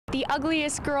The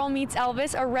Ugliest Girl Meets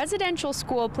Elvis, a residential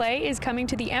school play, is coming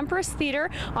to the Empress Theater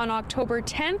on October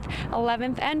 10th,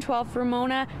 11th, and 12th.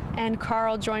 Ramona and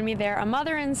Carl join me there, a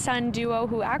mother and son duo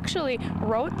who actually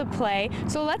wrote the play.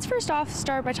 So let's first off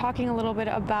start by talking a little bit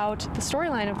about the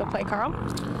storyline of the play, Carl.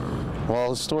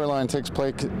 Well, the storyline takes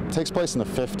place in the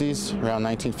 50s, around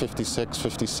 1956,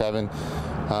 57, in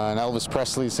Elvis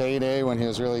Presley's heyday when he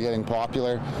was really getting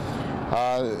popular.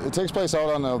 It takes place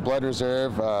out on the Blood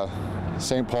Reserve.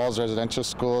 St. Paul's Residential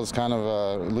School is kind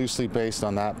of loosely based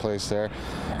on that place there.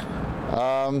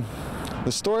 The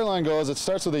storyline goes, it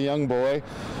starts with a young boy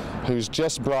who's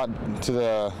just brought to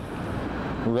the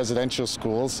residential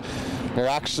schools. They're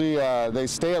actually, they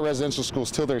stay at residential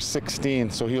schools till they're 16,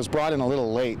 so he was brought in a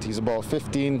little late. He's about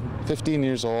 15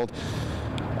 years old.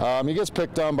 He gets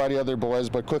picked on by the other boys,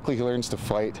 but quickly he learns to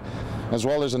fight. As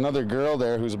well, there's another girl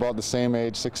there who's about the same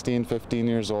age, 16, 15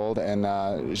 years old,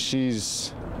 and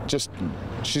she's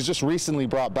just recently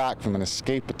brought back from an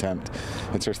escape attempt.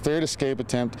 It's her third escape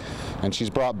attempt, and she's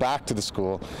brought back to the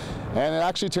school. And it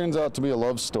actually turns out to be a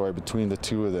love story between the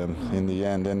two of them in the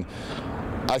end. And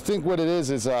I think what it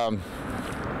is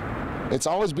it's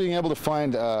always being able to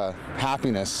find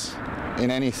happiness in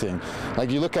anything.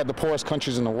 Like, you look at the poorest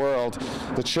countries in the world,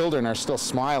 the children are still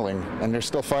smiling and they're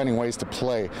still finding ways to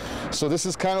play. So this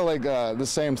is kind of like the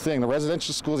same thing. The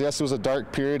residential schools, yes, it was a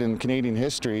dark period in Canadian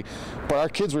history, but our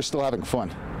kids were still having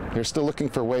fun. They're still looking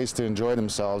for ways to enjoy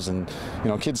themselves, and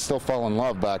kids still fall in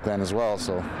love back then as well.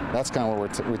 So that's kind of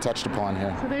what we touched upon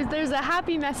here. So there's a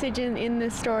happy message in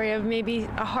this story of maybe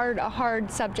a hard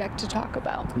subject to talk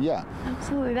about. Yeah,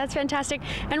 absolutely. That's fantastic.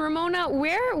 And Ramona,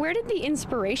 where did the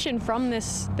inspiration from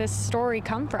this story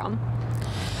come from?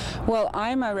 Well,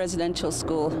 I'm a residential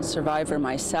school survivor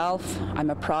myself.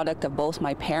 I'm a product of both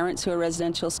my parents who are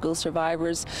residential school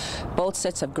survivors, both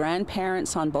sets of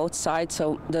grandparents on both sides.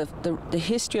 So the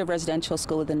history of residential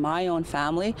school within my own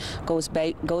family goes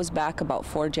back about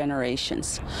 4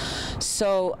 generations.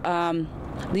 So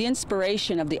the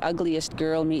inspiration of The Ugliest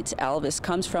Girl Meets Elvis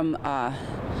comes from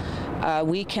a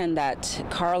weekend that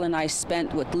Carl and I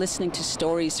spent with listening to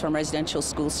stories from residential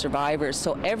school survivors.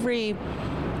 So every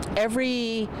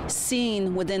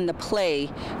scene within the play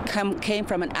came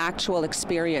from an actual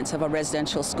experience of a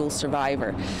residential school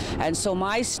survivor. And so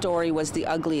my story was the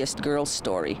ugliest girl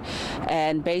story.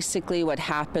 And basically what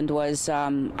happened was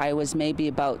I was maybe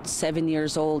about 7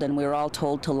 years old, and we were all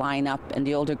told to line up, and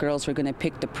the older girls were going to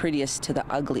pick the prettiest to the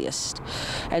ugliest.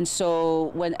 And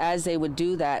so as they would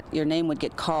do that, your name would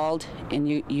get called and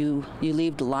you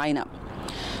leave the lineup.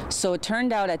 So it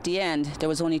turned out at the end, there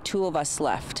was only 2 of us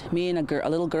left, me and a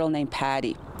little girl named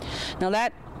Patty. Now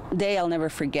that day I'll never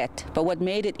forget, but what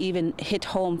made it even hit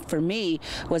home for me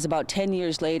was about 10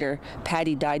 years later,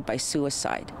 Patty died by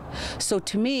suicide. So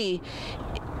to me,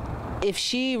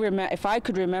 if I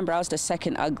could remember, I was the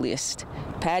second ugliest.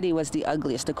 Patty was the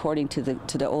ugliest according to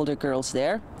the older girls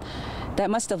there. That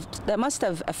must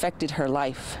have affected her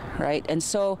life, right? And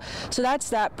so that's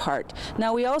that part.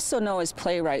 Now, we also know as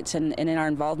playwrights and in our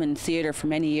involvement in theater for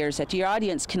many years that your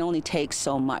audience can only take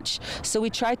so much. So we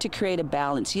tried to create a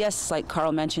balance. Yes, like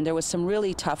Carl mentioned, there was some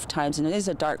really tough times, and it is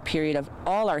a dark period of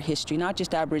all our history, not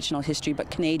just Aboriginal history, but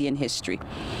Canadian history.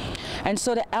 And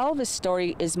so the Elvis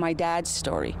story is my dad's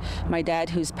story. My dad,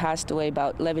 who's passed away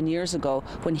about 11 years ago,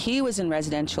 when he was in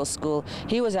residential school,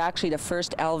 he was actually the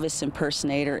first Elvis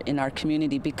impersonator in our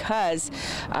community, because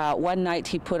one night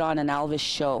he put on an Elvis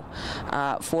show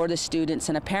for the students,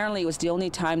 and apparently it was the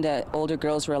only time that older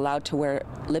girls were allowed to wear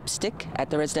lipstick at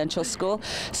the residential school.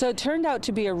 So it turned out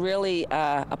to be a really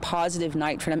a positive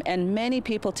night for them, and many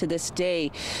people to this day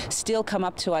still come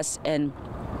up to us and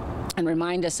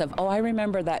remind us of, oh, I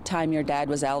remember that time your dad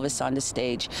was Elvis on the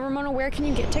stage. Ramona, where can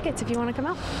you get tickets if you want to come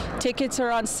out? Tickets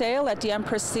are on sale at the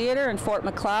Empress Theater in Fort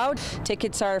Macleod.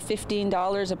 Tickets are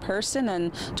 $15 a person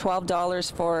and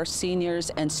 $12 for seniors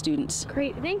and students.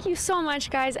 Great. Thank you so much,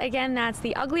 guys. Again, that's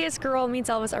The Ugliest Girl Meets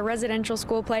Elvis, a residential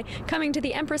school play, coming to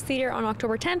the Empress Theater on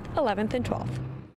October 10th, 11th, and 12th.